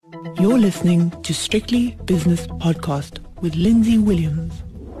You're listening to Strictly Business Podcast with Lindsay Williams.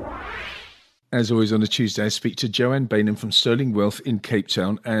 As always on a Tuesday, I speak to Joanne Baynham from Sterling Wealth in Cape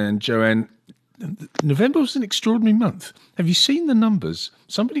Town. And Joanne, November was an extraordinary month. Have you seen the numbers?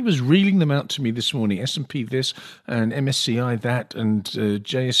 Somebody was reeling them out to me this morning. S&P this and MSCI that and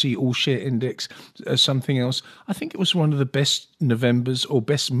JSE All Share Index something else. I think it was one of the best Novembers or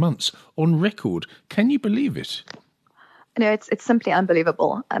best months on record. Can you believe it? No, it's simply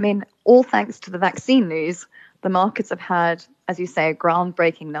unbelievable. I mean, all thanks to the vaccine news, the markets have had, as you say,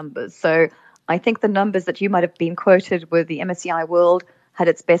 groundbreaking numbers. So I think the numbers that you might have been quoted were the MSCI World had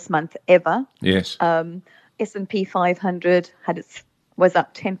its best month ever. Yes. S&P 500 was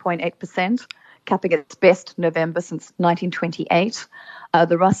up 10.8%, capping its best November since 1928.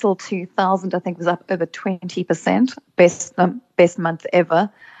 The Russell 2000, I think, was up over 20%, best month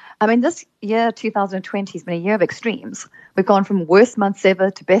ever. I mean, this year, 2020, has been a year of extremes. We've gone from worst months ever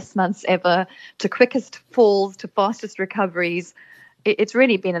to best months ever to quickest falls to fastest recoveries. It's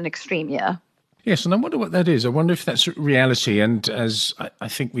really been an extreme year. Yes, and I wonder what that is. I wonder if that's reality. And as I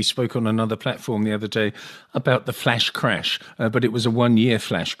think we spoke on another platform the other day about the flash crash, but it was a one-year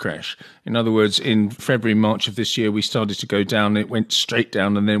flash crash. In other words, in February, March of this year, we started to go down. It went straight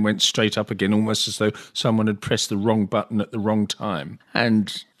down and then went straight up again, almost as though someone had pressed the wrong button at the wrong time.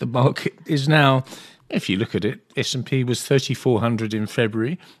 And the market is now, if you look at it, S&P was 3,400 in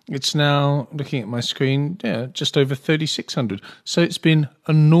February. It's now, looking at my screen, just over 3,600. So it's been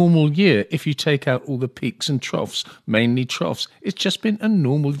a normal year if you take out all the peaks and troughs, mainly troughs. It's just been a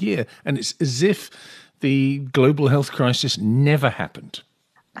normal year. And it's as if the global health crisis never happened.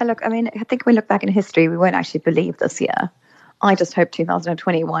 I think when we look back in history, we won't actually believe this year. I just hope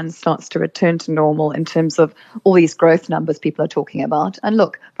 2021 starts to return to normal in terms of all these growth numbers people are talking about. And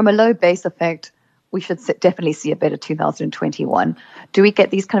look, from a low base effect, we should definitely see a better 2021. Do we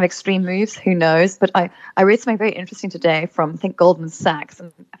get these kind of extreme moves? Who knows? But I read something very interesting today from, I think, Goldman Sachs.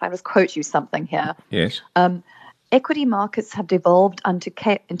 And if I just quote you something here. Yes. Equity markets have devolved into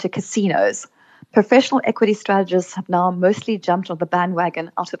casinos. Professional equity strategists have now mostly jumped on the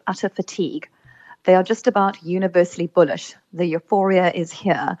bandwagon out of utter fatigue. They are just about universally bullish. The euphoria is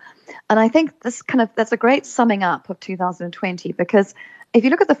here. And I think that's a great summing up of 2020 because if you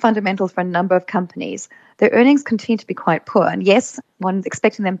look at the fundamentals for a number of companies, their earnings continue to be quite poor. And yes, one's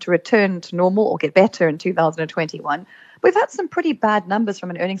expecting them to return to normal or get better in 2021. We've had some pretty bad numbers from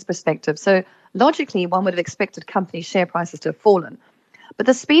an earnings perspective. So logically, one would have expected company share prices to have fallen. But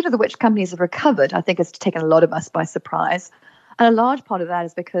the speed at which companies have recovered, I think, has taken a lot of us by surprise. And a large part of that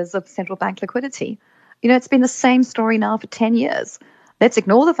is because of central bank liquidity. You know, it's been the same story now for 10 years. Let's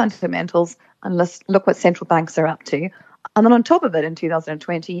ignore the fundamentals and let's look what central banks are up to. And then on top of it, in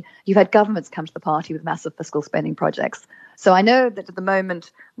 2020, you've had governments come to the party with massive fiscal spending projects. So I know that at the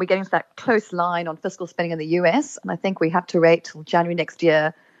moment, we're getting to that close line on fiscal spending in the US, and I think we have to wait till January next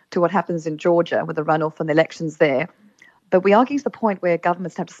year to what happens in Georgia with the runoff and the elections there. But we are getting to the point where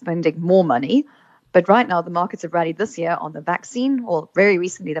governments have to spending more money. But right now, the markets have rallied this year on the vaccine, or very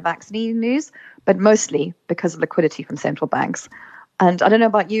recently the vaccine news, but mostly because of liquidity from central banks. And I don't know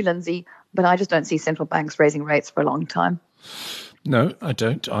about you, Lindsay, but I just don't see central banks raising rates for a long time. No, I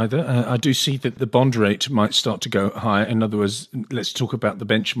don't either. I do see that the bond rate might start to go higher. In other words, let's talk about the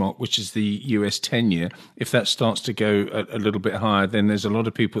benchmark, which is the US 10-year. If that starts to go a little bit higher, then there's a lot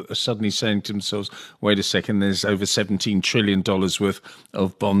of people that are suddenly saying to themselves, wait a second, there's over $17 trillion worth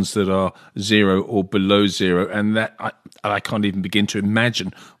of bonds that are zero or below zero. And that I can't even begin to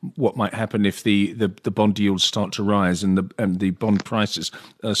imagine what might happen if the bond yields start to rise and the bond prices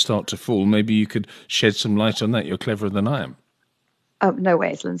start to fall. Maybe you could shed some light on that. You're cleverer than I am. Oh, no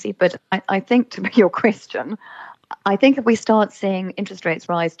ways, Lindsay. But I think, to your question, I think if we start seeing interest rates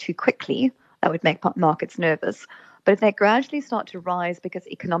rise too quickly, that would make markets nervous. But if they gradually start to rise because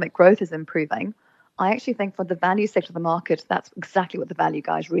economic growth is improving, I actually think for the value sector of the market, that's exactly what the value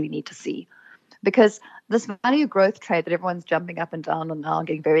guys really need to see. Because this value growth trade that everyone's jumping up and down on now and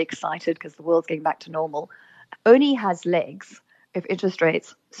getting very excited because the world's getting back to normal only has legs if interest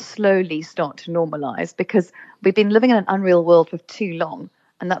rates slowly start to normalize, because we've been living in an unreal world for too long.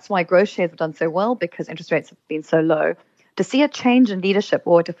 And that's why growth shares have done so well, because interest rates have been so low. To see a change in leadership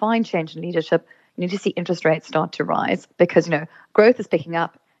or a defined change in leadership, you need to see interest rates start to rise because, growth is picking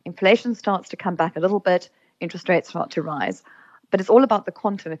up, inflation starts to come back a little bit, interest rates start to rise. But it's all about the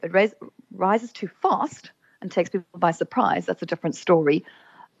quantum. If it rises too fast and takes people by surprise, that's a different story.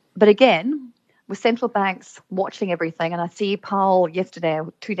 But again, with central banks watching everything, and I see Powell yesterday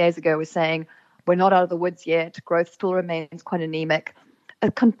or 2 days ago was saying, we're not out of the woods yet, growth still remains quite anemic.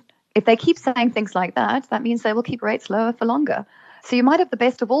 If they keep saying things like that, that means they will keep rates lower for longer. So you might have the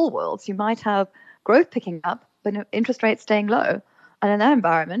best of all worlds. You might have growth picking up, but interest rates staying low. And in that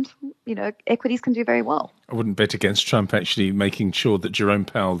environment, equities can do very well. I wouldn't bet against Trump actually making sure that Jerome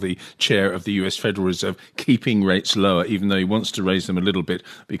Powell, the chair of the US Federal Reserve, keeping rates lower, even though he wants to raise them a little bit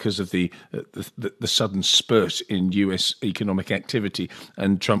because of the sudden spurt in US economic activity.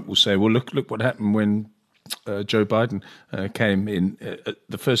 And Trump will say, well, look what happened when Joe Biden came in.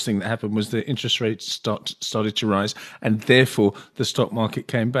 The first thing that happened was the interest rates started to rise, and therefore the stock market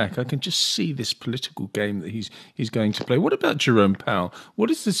came back. I can just see this political game that he's going to play. What about Jerome Powell? What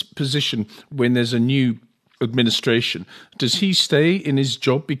is this position when there's a new administration? Does he stay in his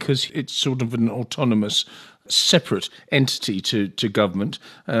job because it's sort of an autonomous, separate entity to government,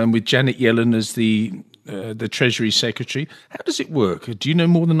 with Janet Yellen as the Treasury Secretary? How does it work? Do you know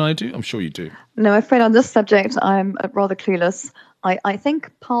more than I do? I'm sure you do. No, I'm afraid on this subject, I'm rather clueless. I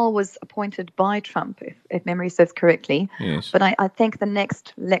think Powell was appointed by Trump, if memory serves correctly. Yes. But I think the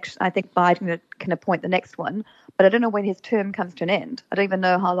next election, I think Biden can appoint the next one. But I don't know when his term comes to an end. I don't even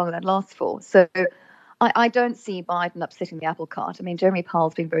know how long that lasts for. So I don't see Biden upsetting the apple cart. I mean, Jeremy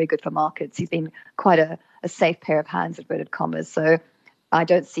Powell's been very good for markets. He's been quite a safe pair of hands, inverted commas. So I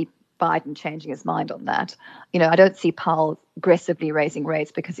don't see Biden changing his mind on that. I don't see Powell aggressively raising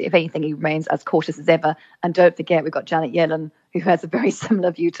rates because, if anything, he remains as cautious as ever. And don't forget, we've got Janet Yellen, who has a very similar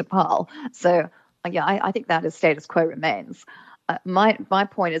view to Powell. So, yeah, I think that is status quo remains. My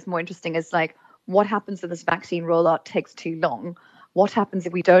point is more interesting is what happens if this vaccine rollout takes too long? What happens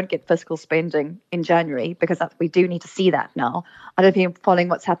if we don't get fiscal spending in January? Because we do need to see that now. I don't know if you're following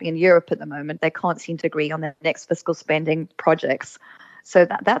what's happening in Europe at the moment. They can't seem to agree on their next fiscal spending projects. So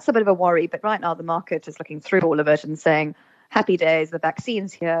that's a bit of a worry. But right now, the market is looking through all of it and saying, happy days, the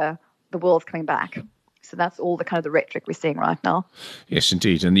vaccine's here, the world's coming back. So that's all the kind of the rhetoric we're seeing right now. Yes,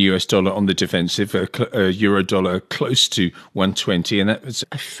 indeed. And the US dollar on the defensive, euro dollar close to 120. And that was,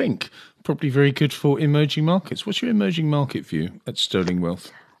 I think, probably very good for emerging markets. What's your emerging market view at Sterling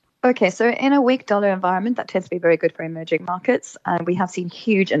Wealth? Okay, so in a weak dollar environment, that tends to be very good for emerging markets. And we have seen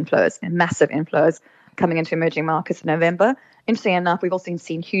huge inflows and massive inflows coming into emerging markets in November. Interesting enough, we've also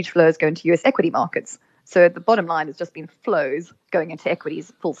seen huge flows go into US equity markets. So the bottom line has just been flows going into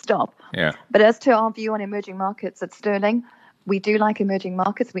equities, full stop. Yeah. But as to our view on emerging markets at Sterling, we do like emerging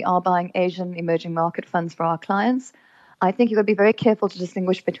markets. We are buying Asian emerging market funds for our clients. I think you've got to be very careful to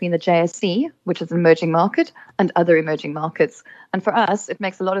distinguish between the JSE, which is an emerging market, and other emerging markets. And for us, it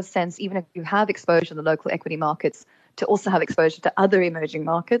makes a lot of sense, even if you have exposure to the local equity markets, to also have exposure to other emerging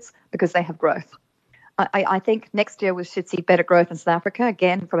markets because they have growth. I think next year we should see better growth in South Africa,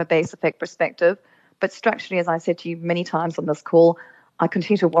 again, from a base effect perspective. But structurally, as I said to you many times on this call, I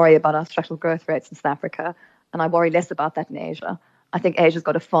continue to worry about our structural growth rates in South Africa, and I worry less about that in Asia. I think Asia's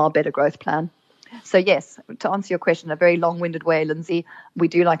got a far better growth plan. So yes, to answer your question in a very long-winded way, Lindsay, we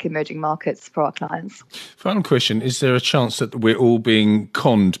do like emerging markets for our clients. Final question, is there a chance that we're all being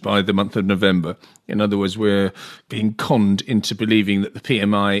conned by the month of November? In other words, we're being conned into believing that the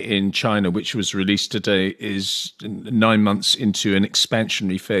PMI in China, which was released today, is 9 months into an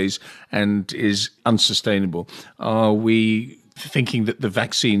expansionary phase and is unsustainable. Are we thinking that the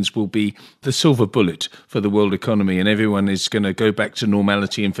vaccines will be the silver bullet for the world economy and everyone is going to go back to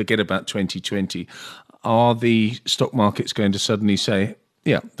normality and forget about 2020? Are the stock markets going to suddenly say,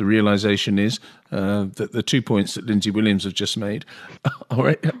 yeah, the realization is that the 2 points that Lindsay Williams have just made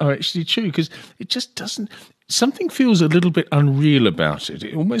are actually true? Because it just doesn't, something feels a little bit unreal about it.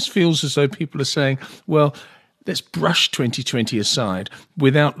 It almost feels as though people are saying, well, let's brush 2020 aside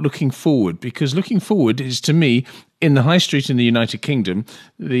without looking forward, because looking forward is, to me, in the high street in the United Kingdom,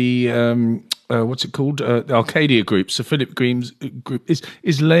 the the Arcadia Group, Sir Philip Green's group,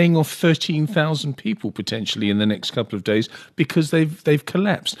 is laying off 13,000 people potentially in the next couple of days because they've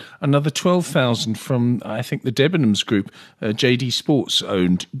collapsed. Another 12,000 from, I think, the Debenhams Group, JD Sports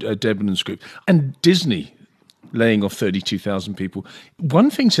owned Debenhams Group, and Disney laying off 32,000 people. One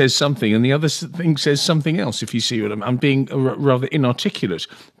thing says something and the other thing says something else, if you see what I'm being rather inarticulate.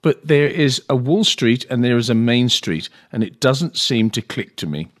 But there is a Wall Street and there is a Main Street, and it doesn't seem to click to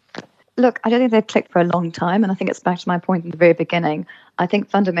me. Look, I don't think they've clicked for a long time, and I think it's back to my point in the very beginning. I think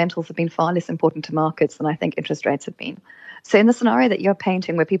fundamentals have been far less important to markets than I think interest rates have been. So in the scenario that you're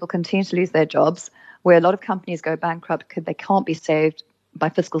painting, where people continue to lose their jobs, where a lot of companies go bankrupt because they can't be saved by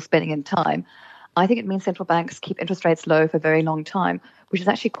fiscal spending in time, I think it means central banks keep interest rates low for a very long time, which is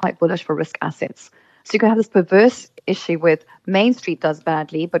actually quite bullish for risk assets. So you can have this perverse issue with Main Street does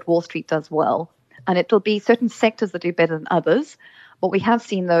badly, but Wall Street does well. And it'll be certain sectors that do better than others. What we have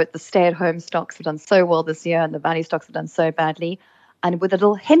seen, though, the stay-at-home stocks have done so well this year and the value stocks have done so badly. And with a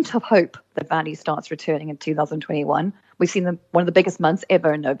little hint of hope that value starts returning in 2021, We've seen one of the biggest months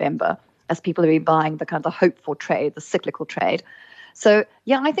ever in November as people have been buying the kind of the hopeful trade, the cyclical trade. So,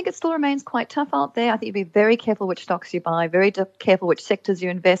 yeah, I think it still remains quite tough out there. I think you'd be very careful which stocks you buy, very careful which sectors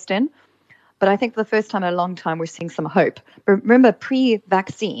you invest in. But I think for the first time in a long time, we're seeing some hope. But remember,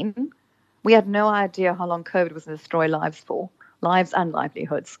 pre-vaccine, we had no idea how long COVID was going to destroy lives and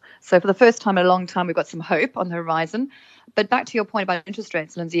livelihoods. So for the first time in a long time, we've got some hope on the horizon. But back to your point about interest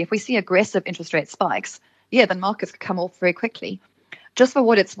rates, Lindsay, if we see aggressive interest rate spikes, then markets could come off very quickly. Just for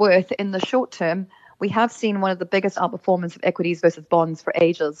what it's worth, in the short term, we have seen one of the biggest outperformance of equities versus bonds for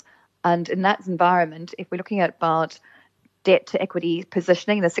ages. And in that environment, if we're looking at about debt to equity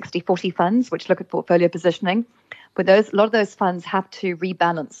positioning, the 60-40 funds, which look at portfolio positioning, but a lot of those funds have to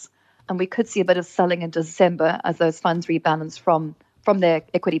rebalance. And we could see a bit of selling in December as those funds rebalance from their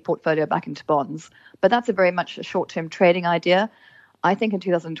equity portfolio back into bonds. But that's very much a short-term trading idea. I think in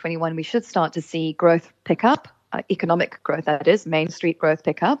 2021, we should start to see growth pick up, economic growth, that is, Main Street growth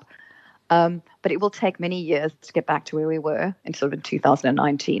pick up. But it will take many years to get back to where we were in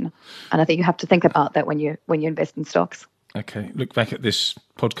 2019. And I think you have to think about that when you invest in stocks. Okay, look back at this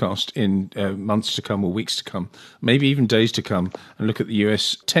podcast in months to come or weeks to come, maybe even days to come, and look at the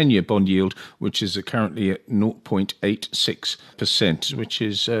US 10-year bond yield, which is currently at 0.86%, which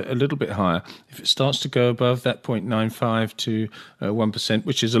is a little bit higher. If it starts to go above that 0.95 to 1%,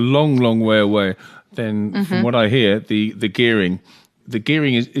 which is a long, long way away, then from what I hear, the gearing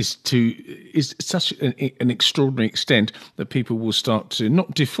is such an extraordinary extent that people will start to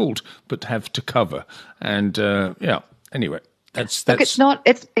not default but have to cover. And anyway, that's. Look, it's not.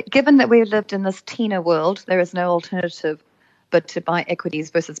 It's given that we've lived in this Tina world, there is no alternative but to buy equities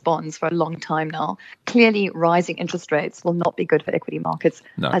versus bonds for a long time now. Clearly, rising interest rates will not be good for equity markets.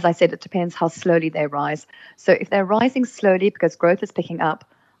 No. As I said, it depends how slowly they rise. So if they're rising slowly because growth is picking up,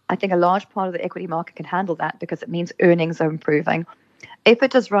 I think a large part of the equity market can handle that because it means earnings are improving. If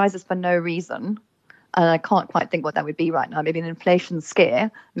it just rises for no reason, and I can't quite think what that would be right now, maybe an inflation scare,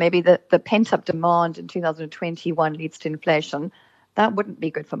 maybe the pent-up demand in 2021 leads to inflation, that wouldn't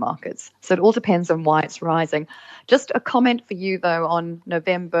be good for markets. So it all depends on why it's rising. Just a comment for you, though, on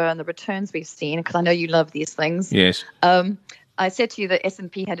November and the returns we've seen, because I know you love these things. Yes. I said to you that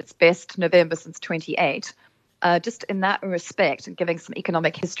S&P had its best November since 28. Just in that respect, and giving some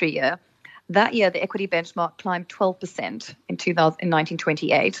economic history here, that year the equity benchmark climbed 12% in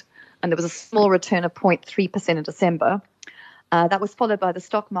 1928, and there was a small return of 0.3% in December. That was followed by the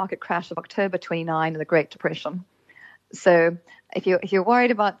stock market crash of October 29 and the Great Depression. So if you're worried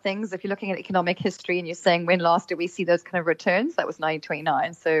about things, if you're looking at economic history and you're saying, when last did we see those kind of returns? That was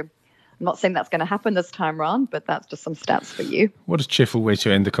 1929. So I'm not saying that's going to happen this time around, but that's just some stats for you. What a cheerful way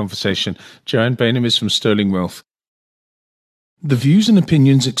to end the conversation. Joanne Baynham is from Sterling Wealth. The views and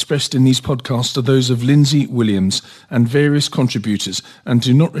opinions expressed in these podcasts are those of Lindsay Williams and various contributors and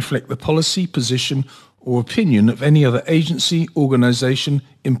do not reflect the policy, position, or opinion of any other agency, organisation,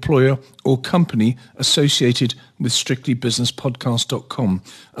 employer, or company associated with strictlybusinesspodcast.com.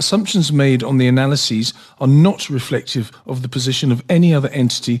 Assumptions made on the analyses are not reflective of the position of any other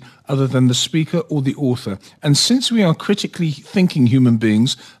entity other than the speaker or the author. And since we are critically thinking human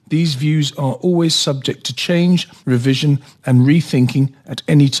beings, these views are always subject to change, revision, and rethinking at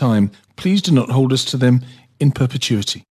any time. Please do not hold us to them in perpetuity.